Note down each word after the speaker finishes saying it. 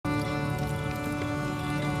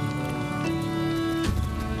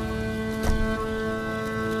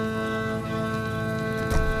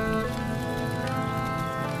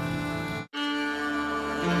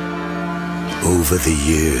Over the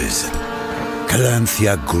years,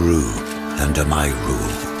 Calanthea grew under my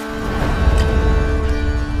rule.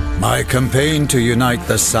 My campaign to unite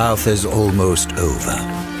the South is almost over.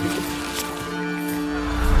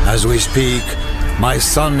 As we speak, my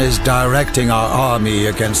son is directing our army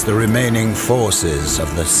against the remaining forces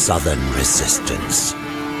of the Southern Resistance.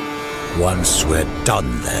 Once we're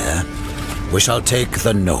done there, we shall take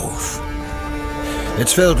the North.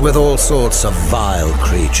 It's filled with all sorts of vile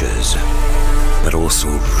creatures, but also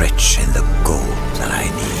rich in the gold that I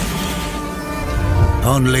need.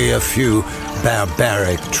 Only a few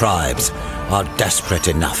barbaric tribes are desperate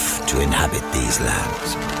enough to inhabit these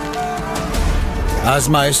lands. As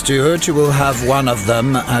my steward, you will have one of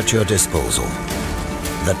them at your disposal.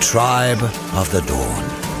 The Tribe of the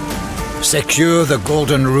Dawn. Secure the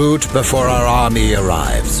Golden Root before our army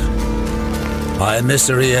arrives. My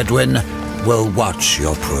emissary Edwin will watch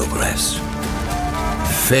your progress.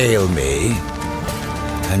 Fail me,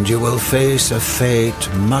 and you will face a fate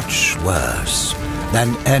much worse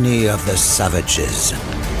than any of the savages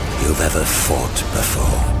you've ever fought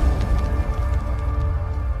before.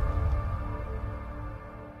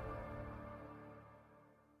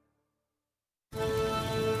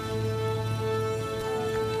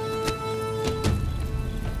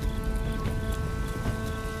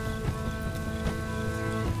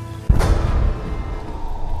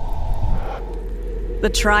 The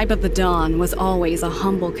Tribe of the Dawn was always a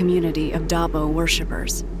humble community of Dabo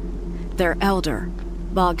worshippers. Their elder,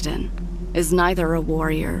 Bogdan, is neither a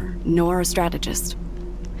warrior nor a strategist.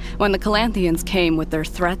 When the Calanthians came with their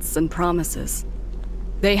threats and promises,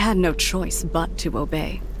 they had no choice but to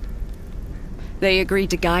obey. They agreed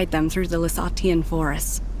to guide them through the Lysatian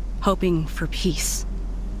forests, hoping for peace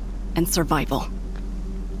and survival.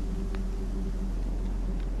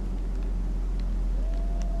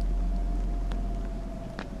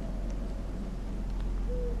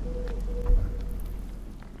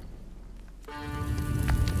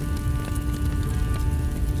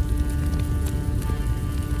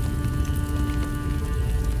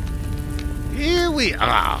 Here we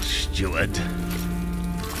are, steward.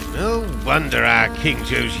 No wonder our king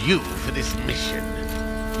chose you for this mission.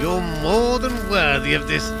 You're more than worthy of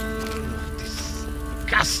this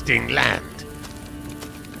disgusting land.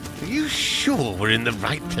 Are you sure we're in the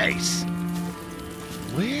right place?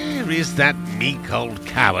 Where is that meek old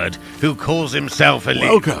coward who calls himself a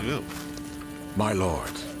Welcome, my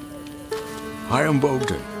lord. I am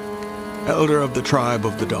Bogdan, elder of the Tribe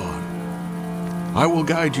of the Dawn. I will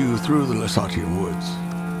guide you through the Lysatian woods.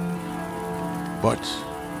 But,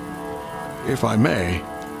 if I may,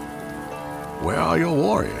 where are your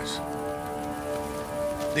warriors?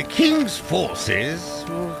 The king's forces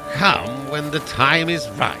will come when the time is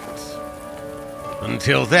right.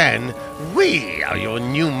 Until then, we are your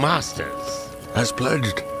new masters. As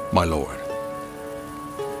pledged, my lord.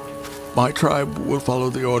 My tribe will follow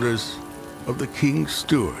the orders of the king's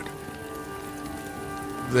steward.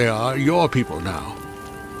 They are your people now.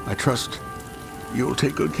 I trust you'll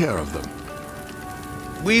take good care of them.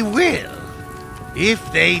 We will, if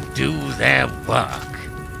they do their work.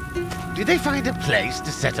 Did they find a place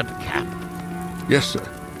to set up a camp? Yes, sir.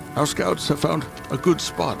 Our scouts have found a good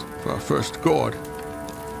spot for our first Gord.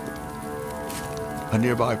 A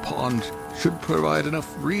nearby pond should provide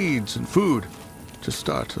enough reeds and food to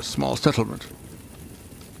start a small settlement.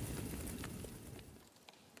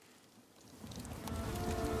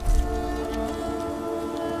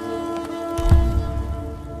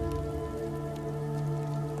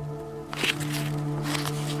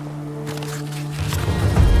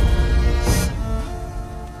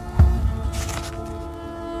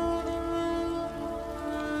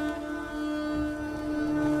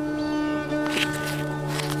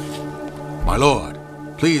 My lord,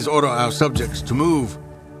 please order our subjects to move.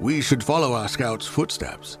 We should follow our scouts'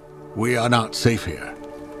 footsteps. We are not safe here.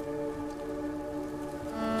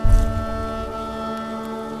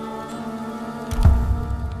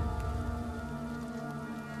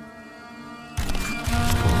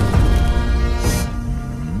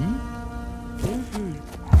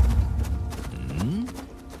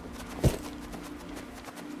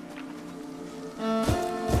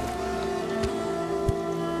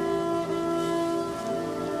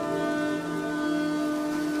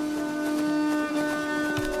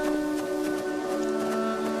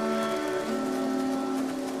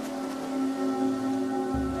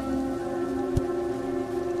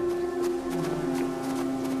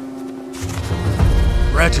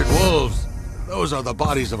 Wretched wolves! Those are the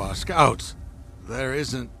bodies of our scouts. There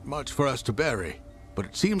isn't much for us to bury, but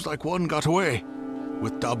it seems like one got away.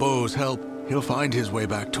 With Dabo's help, he'll find his way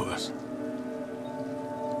back to us.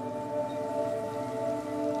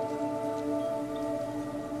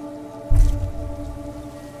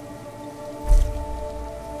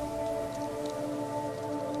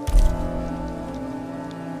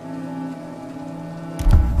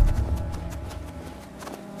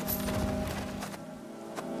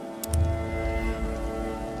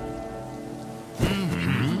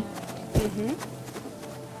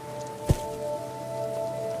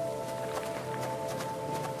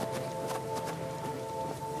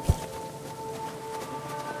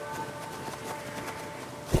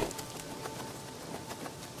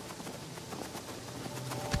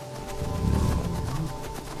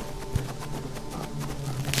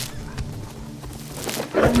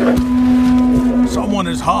 Someone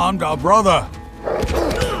has harmed our brother.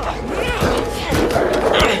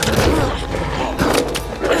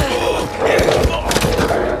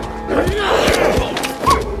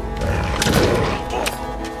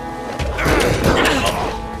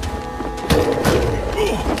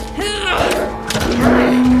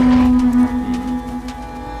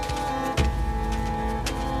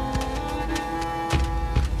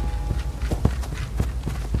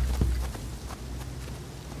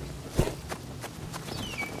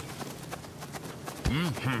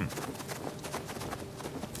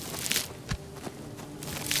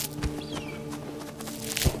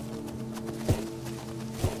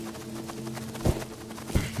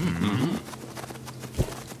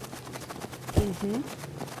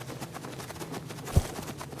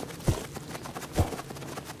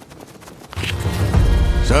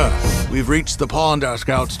 Sir, we've reached the pond our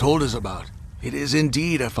scouts told us about. It is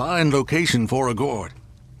indeed a fine location for a gourd.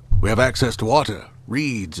 We have access to water,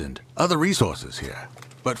 reeds, and other resources here.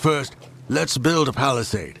 But first, let's build a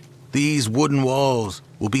palisade. These wooden walls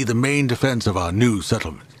will be the main defense of our new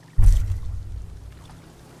settlement.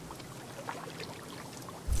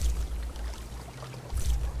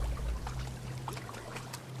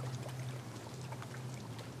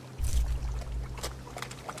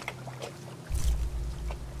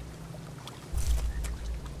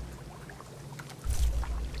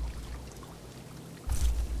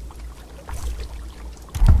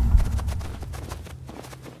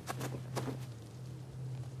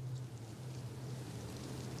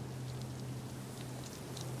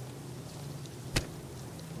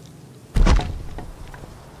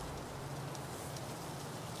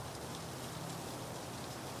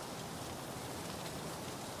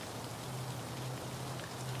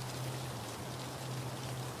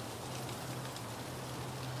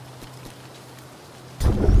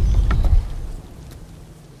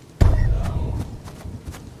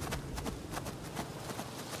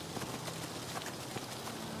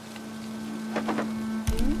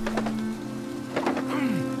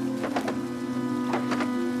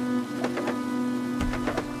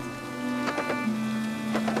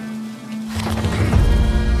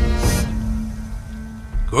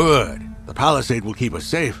 Good. The palisade will keep us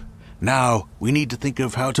safe. Now, we need to think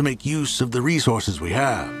of how to make use of the resources we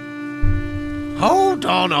have. Hold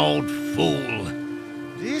on, old fool.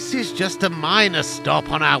 This is just a minor stop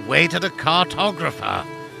on our way to the cartographer.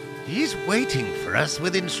 He's waiting for us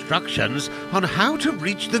with instructions on how to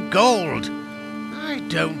reach the gold. I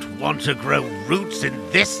don't want to grow roots in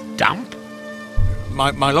this dump.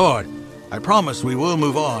 My lord, I promise we will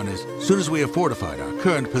move on as soon as we have fortified our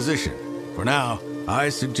current position. For now, I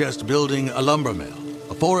suggest building a lumber mill,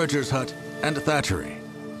 a forager's hut, and a thatchery.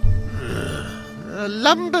 A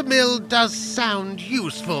lumber mill does sound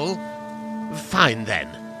useful. Fine then.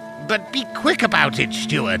 But be quick about it,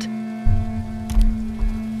 Steward.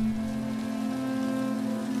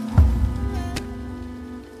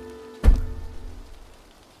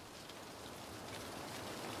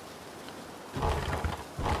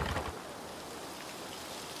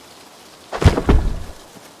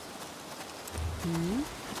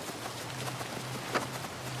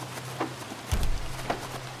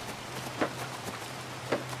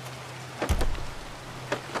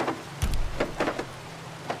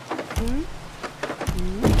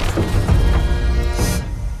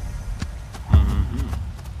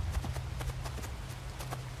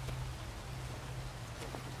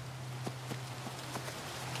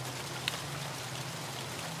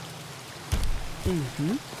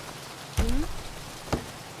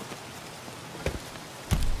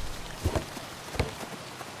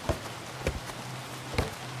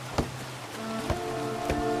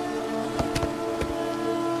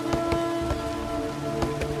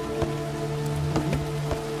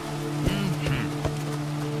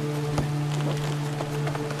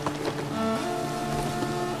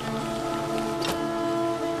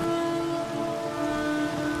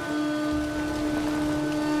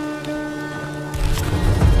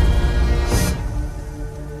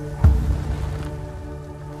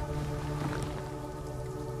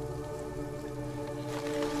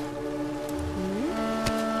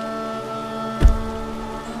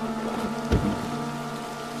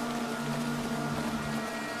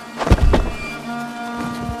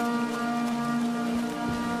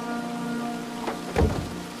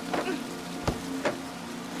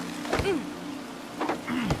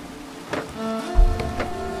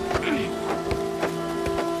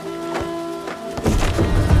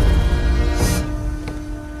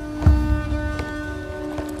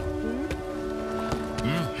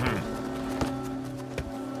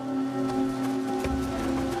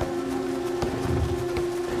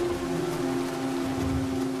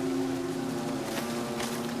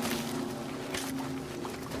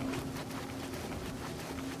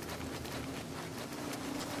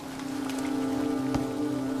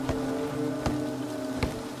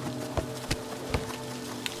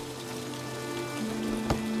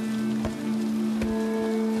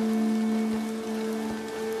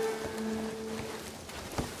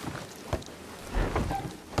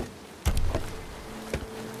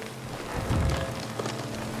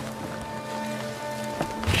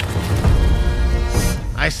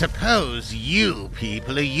 I suppose you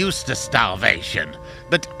people are used to starvation,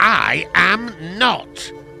 but I am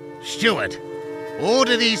not. Steward,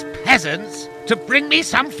 order these peasants to bring me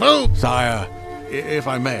some food. Sire, if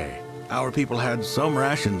I may, our people had some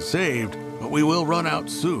rations saved, but we will run out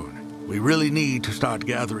soon. We really need to start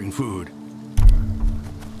gathering food.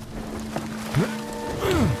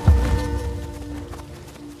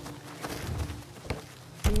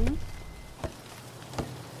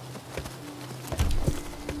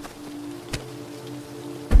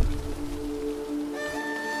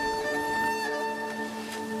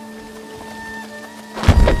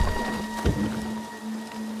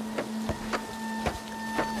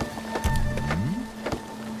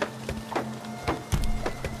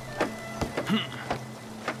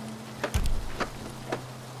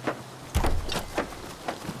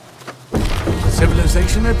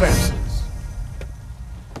 Civilization advances.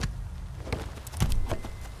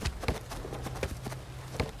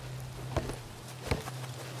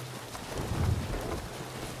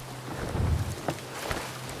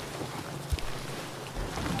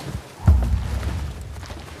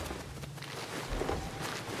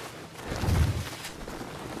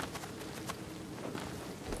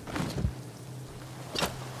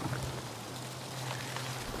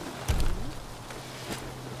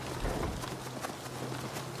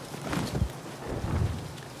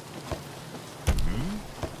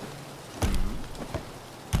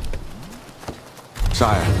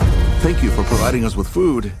 Sire, thank you for providing us with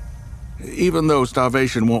food. Even though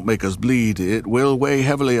starvation won't make us bleed, it will weigh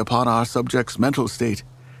heavily upon our subjects' mental state.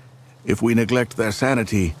 If we neglect their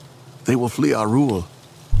sanity, they will flee our rule.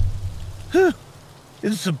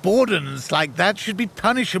 Insubordinance like that should be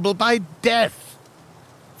punishable by death.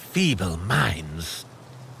 Feeble minds.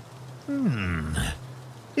 In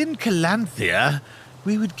Calanthea,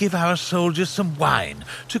 we would give our soldiers some wine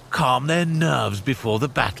to calm their nerves before the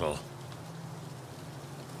battle.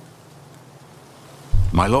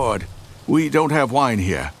 My lord, we don't have wine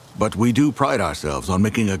here, but we do pride ourselves on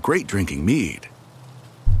making a great drinking mead.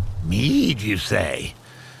 Mead, you say?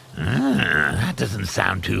 That doesn't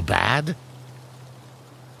sound too bad.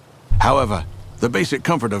 However, the basic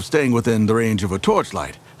comfort of staying within the range of a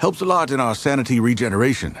torchlight helps a lot in our sanity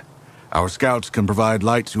regeneration. Our scouts can provide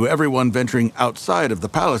light to everyone venturing outside of the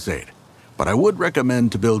palisade, but I would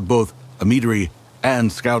recommend to build both a meadery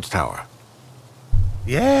and scouts tower.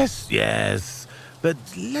 Yes, yes. But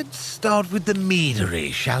let's start with the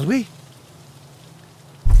meadery, shall we?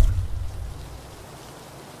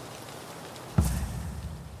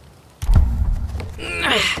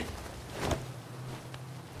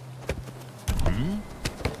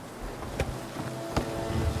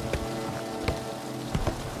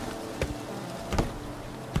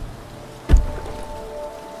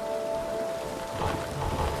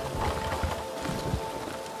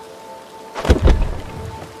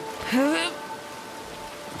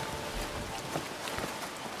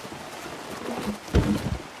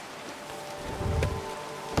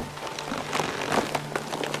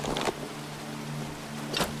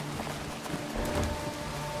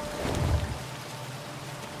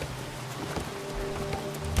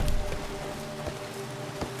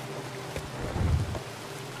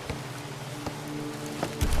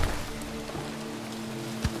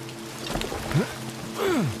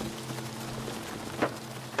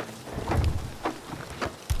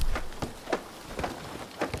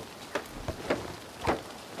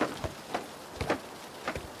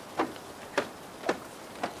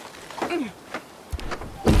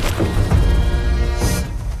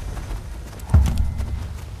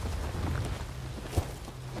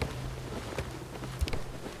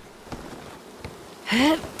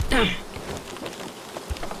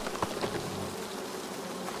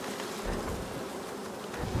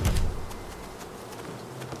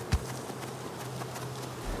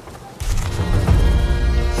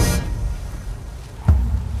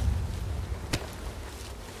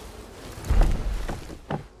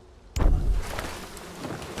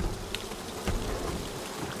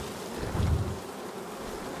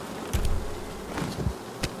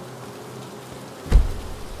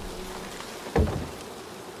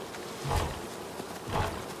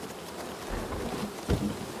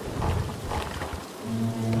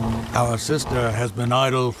 Our sister has been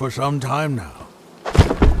idle for some time now.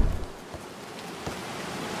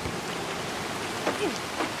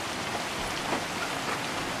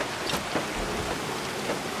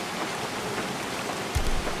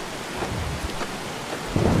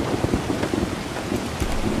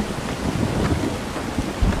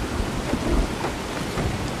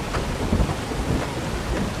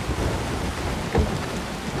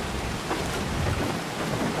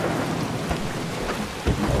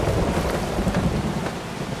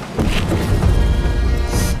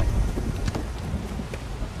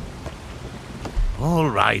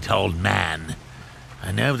 right, old man.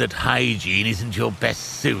 I know that hygiene isn't your best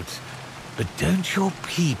suit, but don't your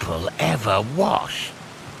people ever wash?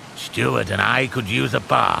 Stuart and I could use a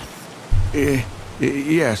bath.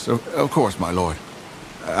 Yes, of course, my lord.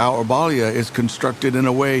 Our balia is constructed in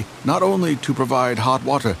a way not only to provide hot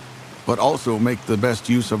water, but also make the best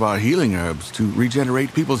use of our healing herbs to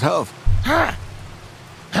regenerate people's health. Huh?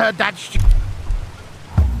 Heard that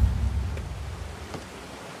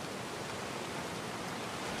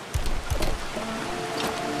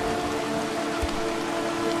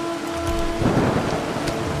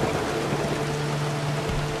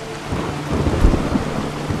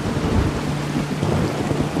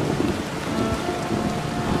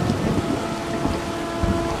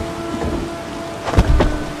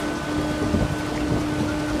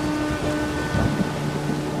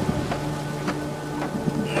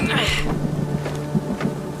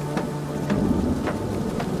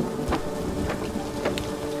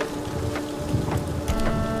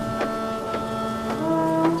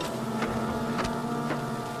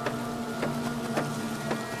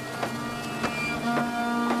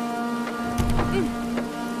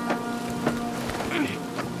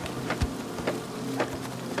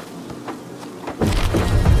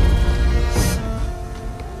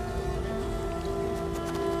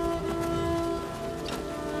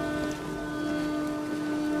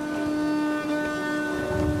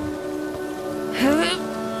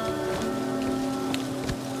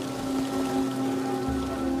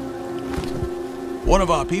One of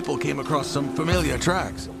our people came across some familiar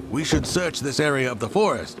tracks. We should search this area of the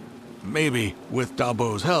forest. Maybe, with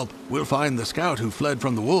Dabo's help, we'll find the scout who fled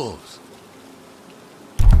from the wolves.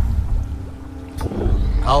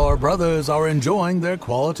 Our brothers are enjoying their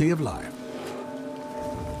quality of life.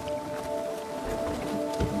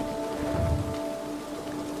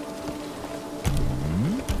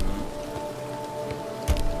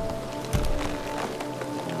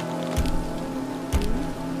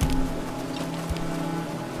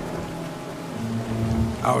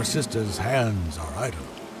 Our sister's hands are idle.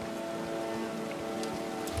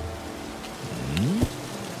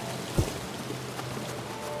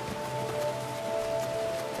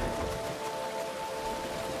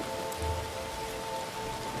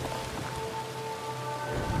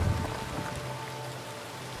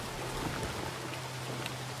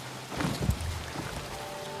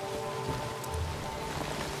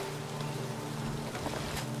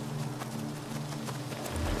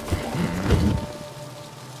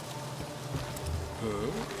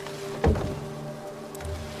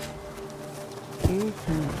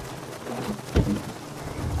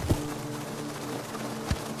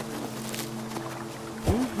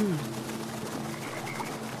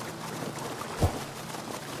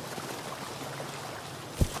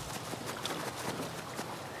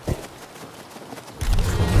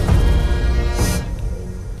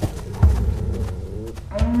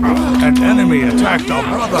 An enemy attacked our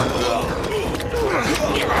brother.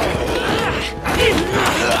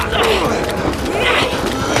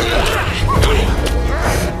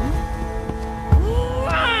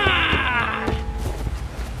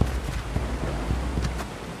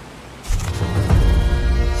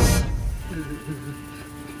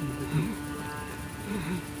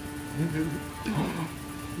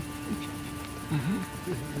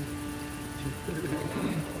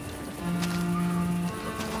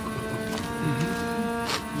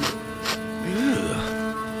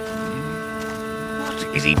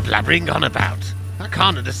 What is he blabbering on about? I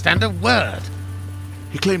can't understand a word.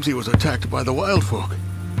 He claims he was attacked by the wild folk,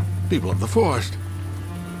 people of the forest.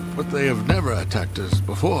 But they have never attacked us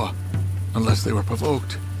before, unless they were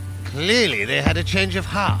provoked. Clearly they had a change of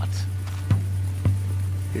heart.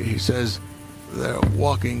 He says they're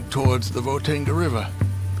walking towards the Votenga River,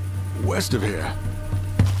 west of here.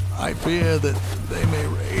 I fear that they may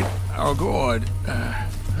raid our Gord.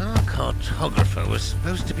 Our cartographer was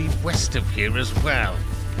supposed to be west of here as well.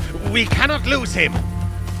 We cannot lose him.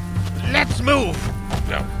 Let's move.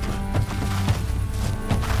 No.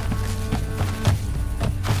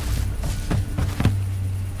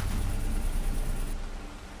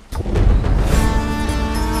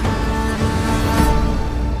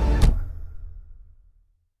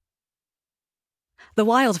 The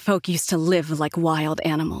wild folk used to live like wild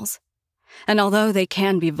animals. And although they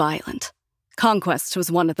can be violent, conquest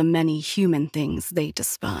was one of the many human things they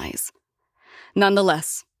despise.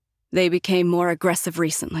 Nonetheless, they became more aggressive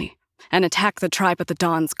recently and attacked the tribe of the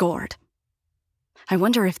Dawn's Gord. I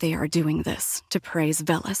wonder if they are doing this to praise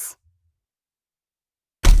Velis.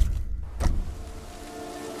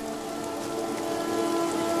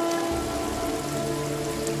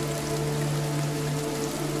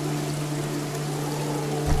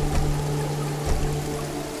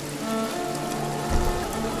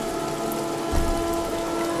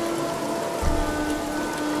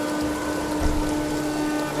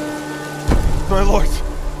 My lords,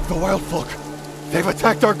 the wild folk, they've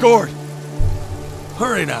attacked our Gord.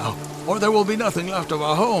 Hurry now, or there will be nothing left of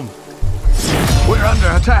our home. We're under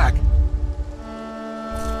attack.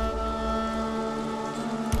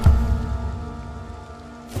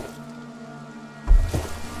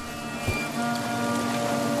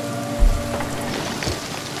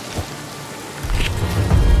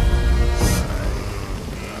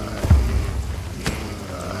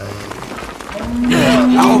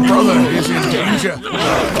 Our brother is in danger.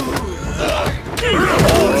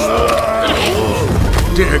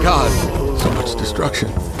 Dear God, so much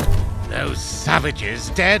destruction. Those savages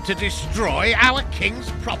dared to destroy our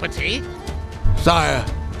king's property? Sire,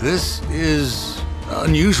 this is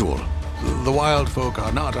unusual. The wild folk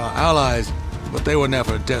are not our allies, but they were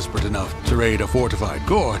never desperate enough to raid a fortified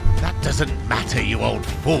Gord. That doesn't matter, you old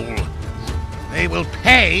fool. They will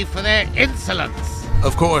pay for their insolence.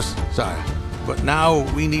 Of course, sire. But now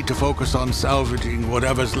we need to focus on salvaging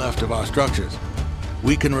whatever's left of our structures.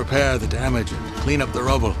 We can repair the damage and clean up the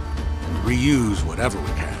rubble, and reuse whatever we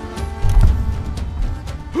can.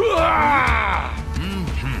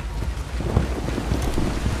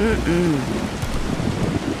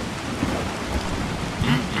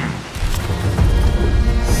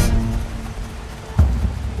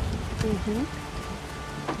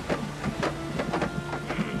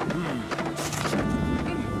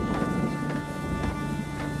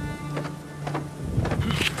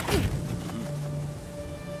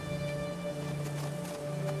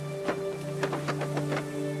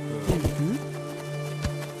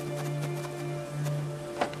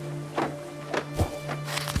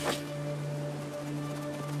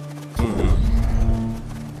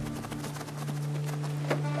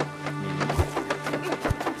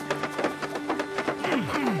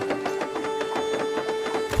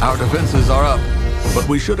 Our defenses are up, but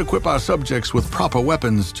we should equip our subjects with proper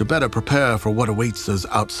weapons to better prepare for what awaits us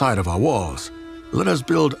outside of our walls. Let us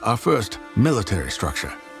build our first military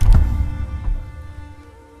structure.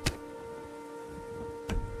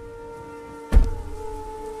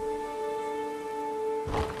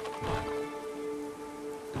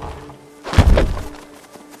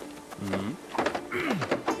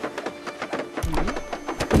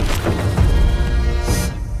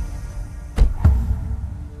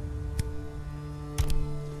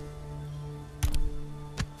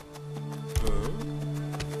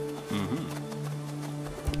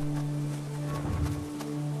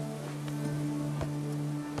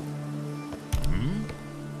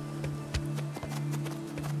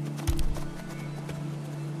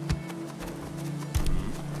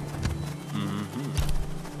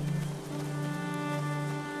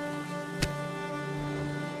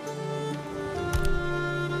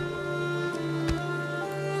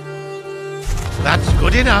 That's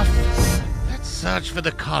good enough. Let's search for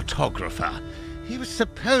the cartographer. He was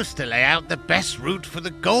supposed to lay out the best route for the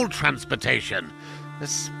gold transportation,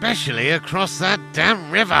 especially across that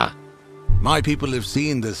damn river. My people have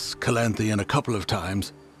seen this Calanthian a couple of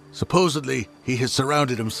times. Supposedly, he has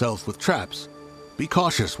surrounded himself with traps. Be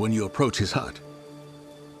cautious when you approach his hut.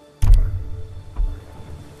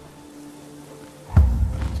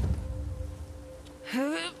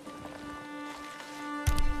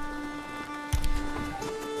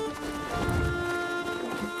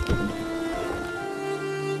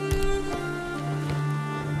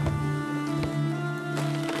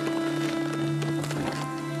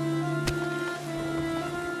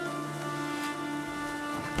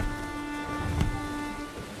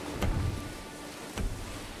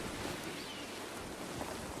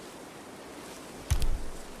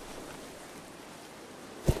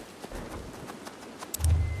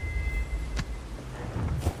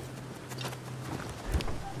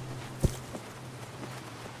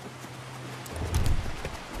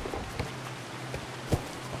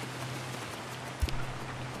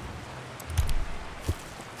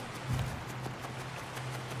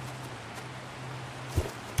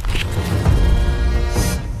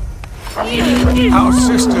 Our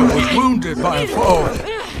sister was wounded by a foe.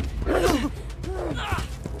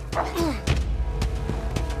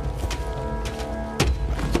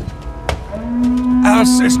 Our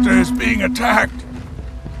sister is being attacked.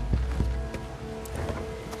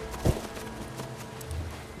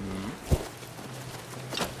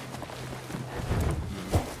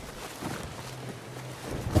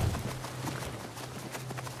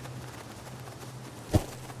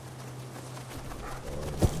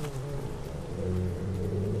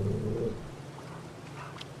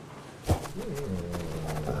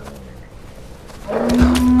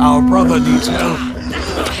 Our brother needs help.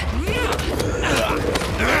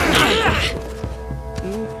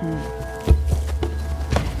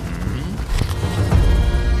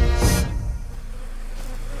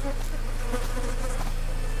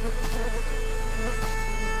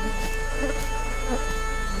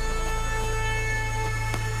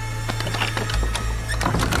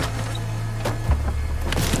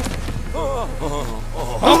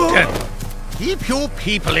 Bogdan! Keep your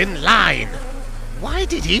people in line! Why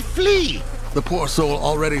did he flee? The poor soul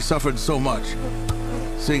already suffered so much.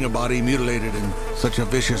 Seeing a body mutilated in such a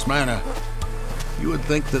vicious manner, you would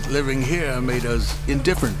think that living here made us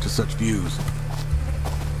indifferent to such views.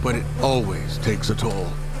 But it always takes a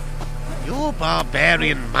toll. Your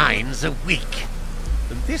barbarian minds are weak.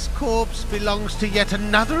 And this corpse belongs to yet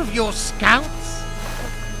another of your scouts?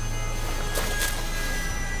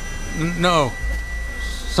 No,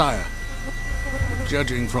 sire.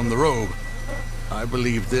 Judging from the robe, I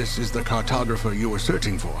believe this is the cartographer you were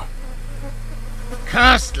searching for.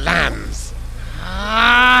 Cursed lands!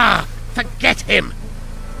 Ah! Forget him!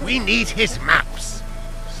 We need his maps.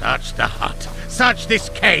 Search the hut. Search this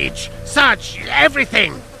cage. Search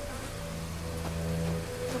everything!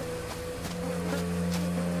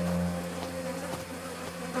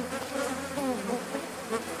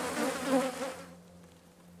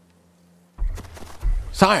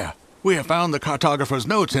 Sire, we have found the cartographer's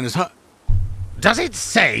notes in his hut. Does it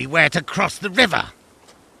say where to cross the river?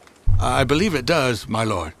 I believe it does, my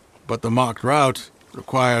lord, but the marked route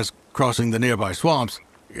requires crossing the nearby swamps.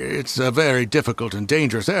 It's a very difficult and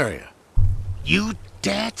dangerous area. You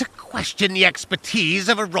dare to question the expertise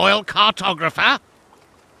of a royal cartographer?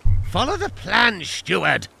 Follow the plan,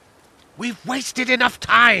 steward. We've wasted enough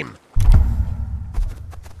time.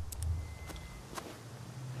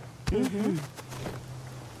 Mm-hmm.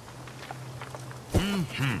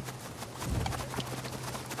 Mm-hmm.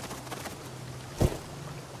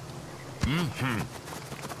 Mm-hmm.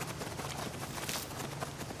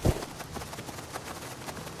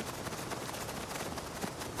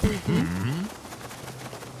 Mm-hmm.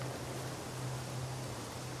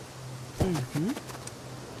 Mm-hmm.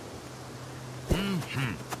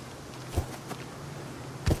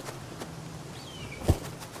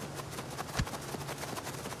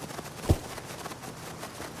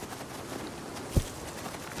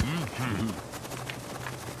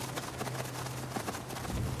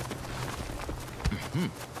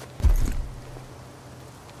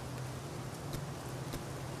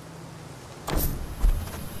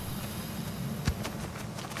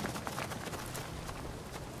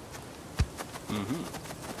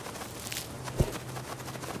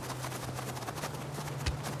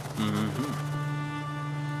 Mm-hmm.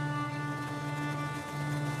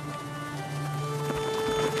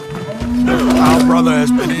 Our brother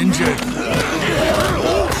has been injured.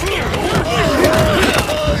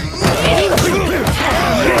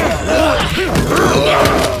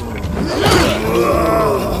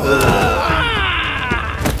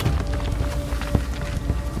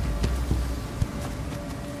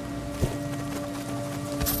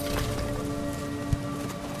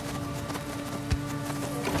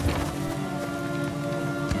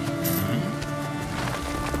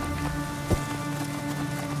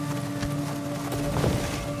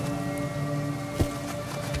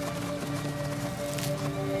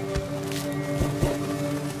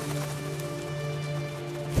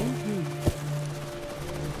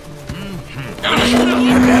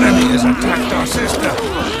 An enemy has attacked our sister.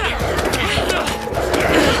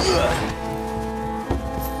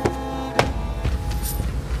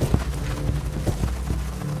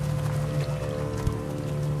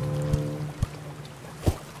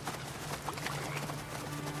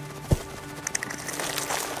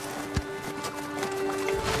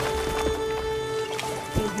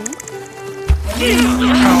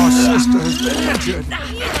 Our sister has been injured.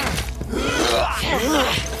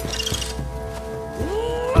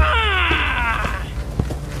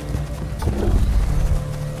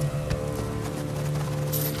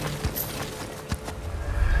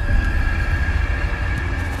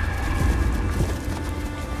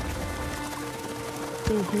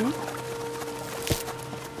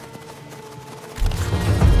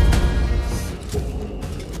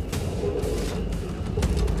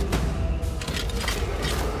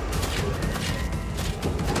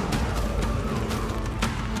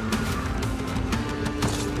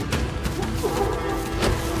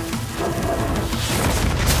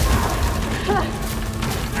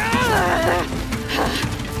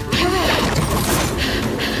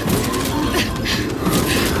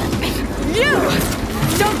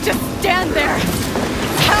 Don't just stand there!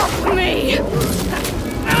 Help me!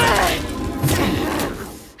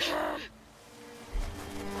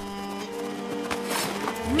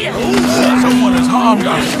 Someone has harmed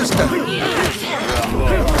our sister.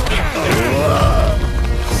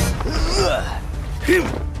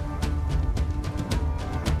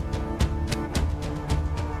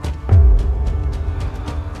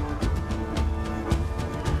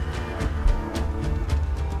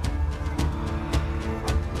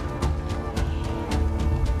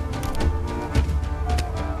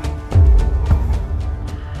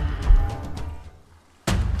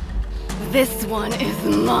 one is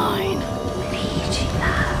mine.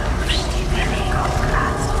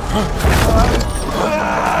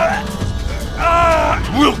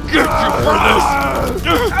 We'll get you for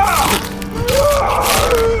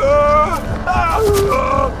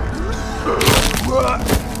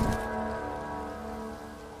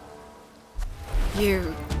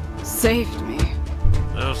You saved me.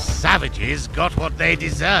 Those savages got what they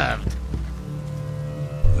deserved.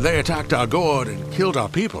 They attacked our Gord and killed our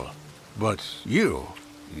people. But you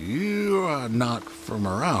are not from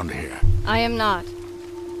around here. I am not.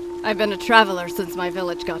 I've been a traveler since my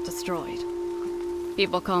village got destroyed.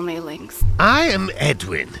 People call me Lynx. I am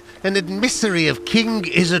Edwin, an emissary of King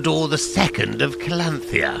Isidore II of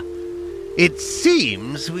Calanthea. It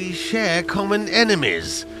seems we share common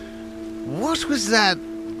enemies. What was that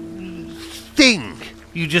thing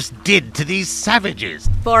you just did to these savages?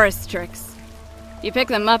 Forest tricks. You pick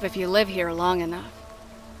them up if you live here long enough.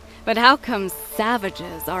 But how come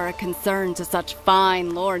savages are a concern to such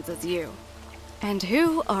fine lords as you? And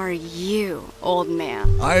who are you, old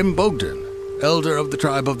man? I'm Bogdan, elder of the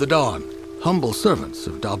tribe of the Dawn, humble servants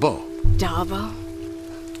of Dabo. Dabo?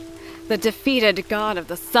 The defeated god of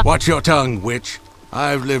the sun. Watch your tongue, witch.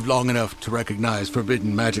 I've lived long enough to recognize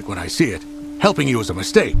forbidden magic when I see it. Helping you is a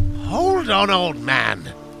mistake. Hold on, old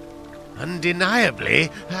man.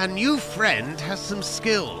 Undeniably, our new friend has some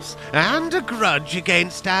skills and a grudge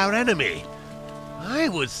against our enemy. I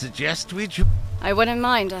would suggest we... I wouldn't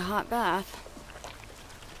mind a hot bath.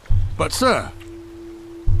 But sir...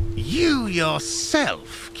 You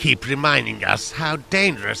yourself keep reminding us how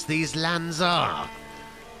dangerous these lands are.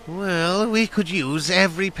 Well, we could use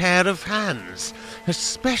every pair of hands,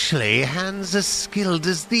 especially hands as skilled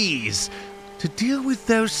as these, to deal with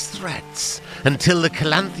those threats until the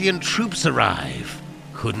Calanthian troops arrive,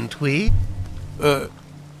 couldn't we?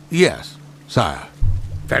 Yes, sire.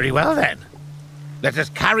 Very well then. Let us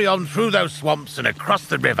carry on through those swamps and across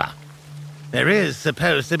the river. There is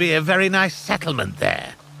supposed to be a very nice settlement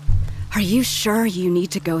there. Are you sure you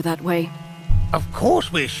need to go that way? Of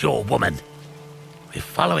course we're sure, woman. We're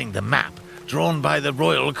following the map drawn by the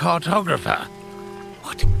royal cartographer.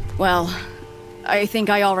 What? Well, I think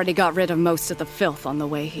I already got rid of most of the filth on the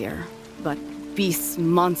way here. But beasts,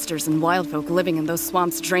 monsters, and wildfolk living in those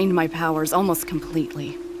swamps drained my powers almost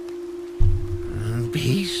completely.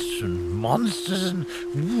 Beasts and monsters and...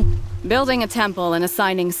 Building a temple and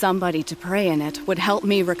assigning somebody to pray in it would help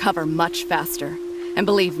me recover much faster. And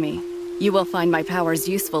believe me, you will find my powers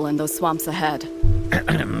useful in those swamps ahead.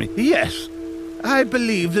 Yes. I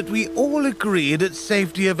believe that we all agree that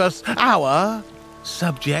safety of us, our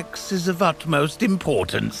subjects, is of utmost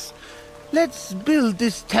importance. Let's build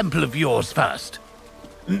this temple of yours first.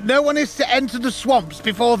 No one is to enter the swamps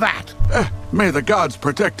before that. May the gods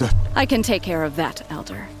protect us. I can take care of that,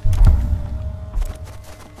 Elder.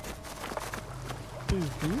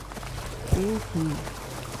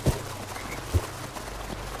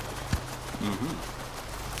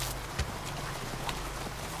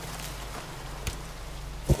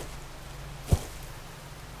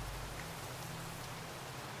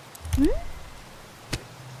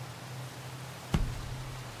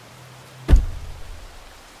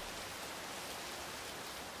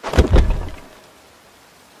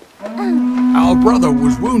 Our brother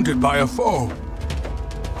was wounded by a foe.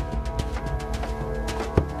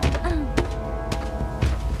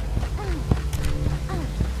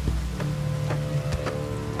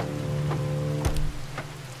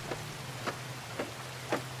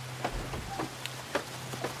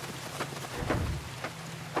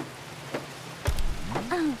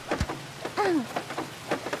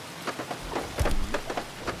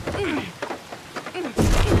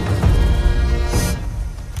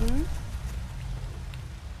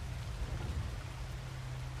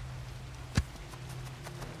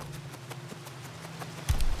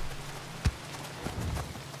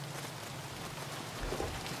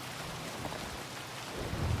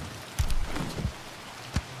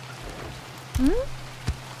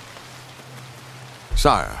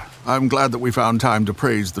 Sire, I'm glad that we found time to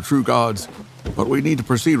praise the true gods, but we need to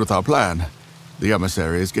proceed with our plan. The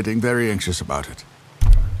emissary is getting very anxious about it.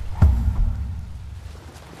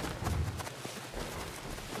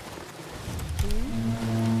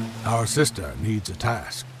 Our sister needs a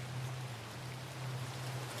task.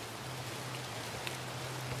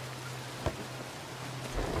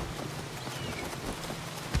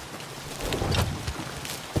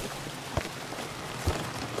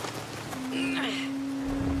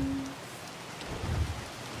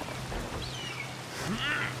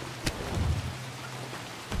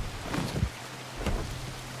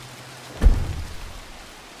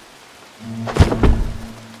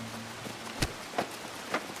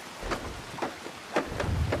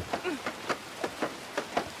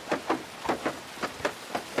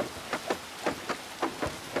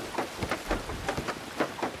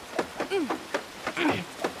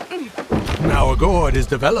 Our Gord is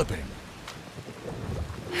developing.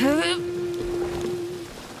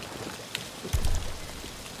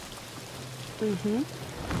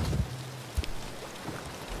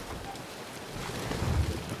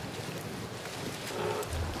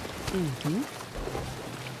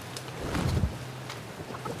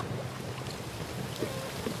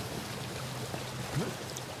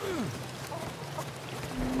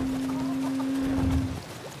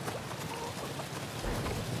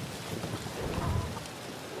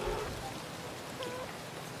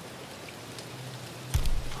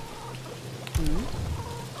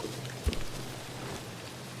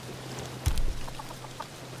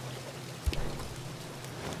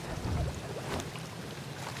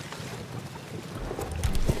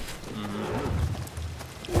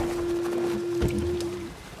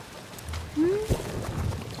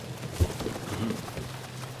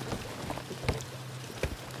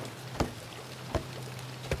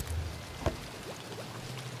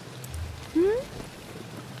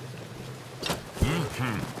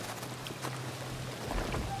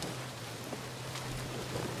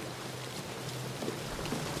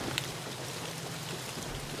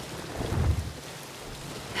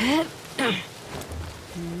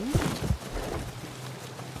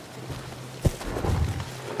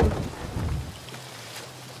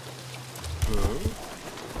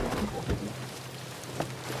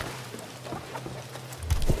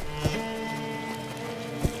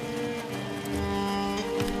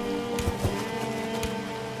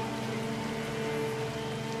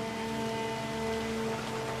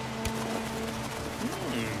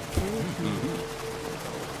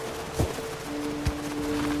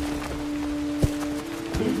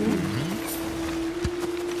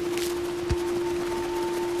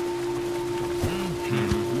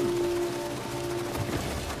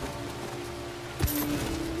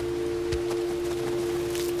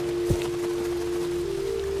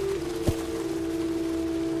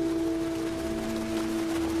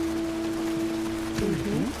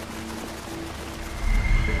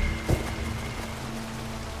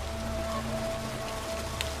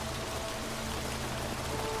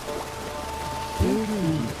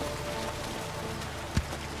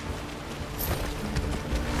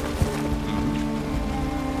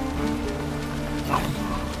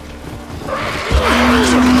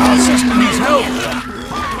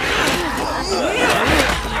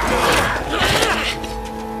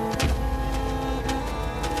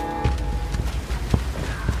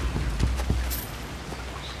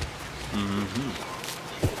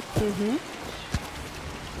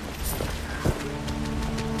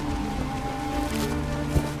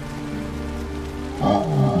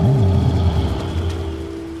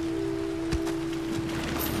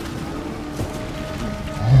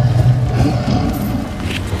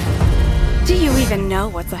 Know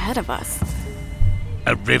what's ahead of us.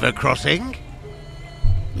 A river crossing?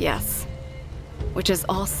 Yes. Which is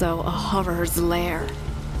also a horror's lair.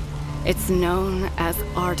 It's known as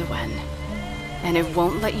Ardoen, and it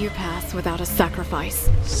won't let you pass without a sacrifice.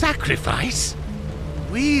 Sacrifice?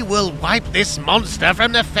 We will wipe this monster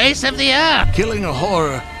from the face of the earth! Killing a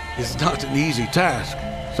horror is not an easy task,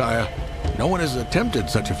 sire. No one has attempted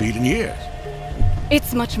such a feat in years.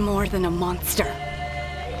 It's much more than a monster.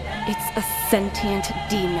 It's a sentient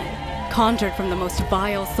demon, conjured from the most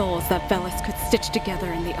vile souls that Velis could stitch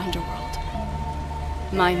together in the underworld.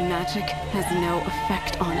 My magic has no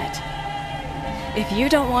effect on it. If you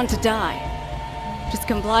don't want to die, just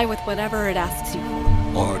comply with whatever it asks you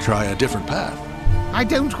for. Or try a different path. I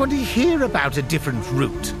don't want to hear about a different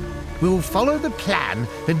route. We'll follow the plan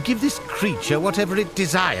and give this creature whatever it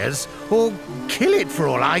desires, or kill it for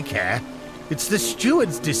all I care. It's the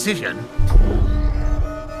steward's decision.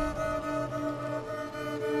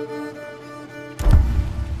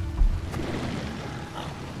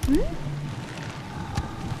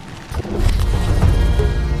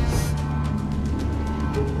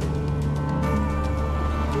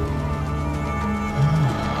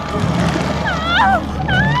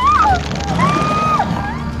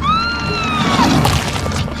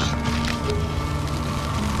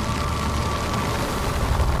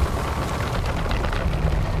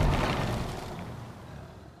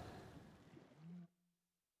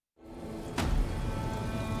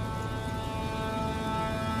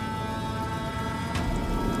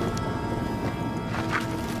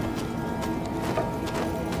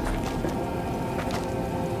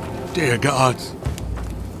 Dear gods.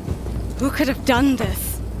 Who could have done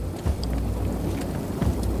this?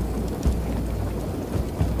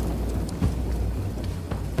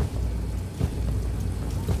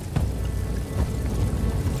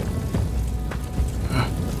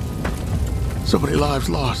 So many lives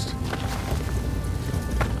lost.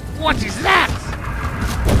 What is that?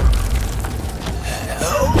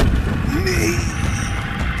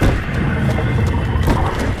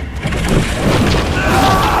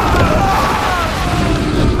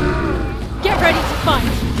 Get ready to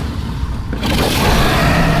fight!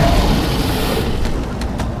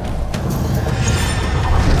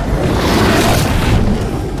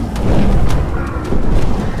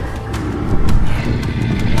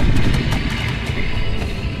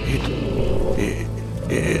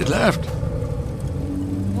 It left.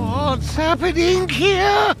 What's happening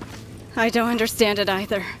here? I don't understand it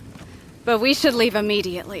either. But we should leave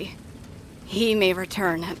immediately. He may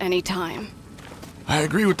return at any time. I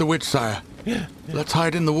agree with the witch, sire. Let's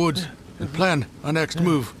hide in the woods and plan our next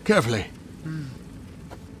move carefully.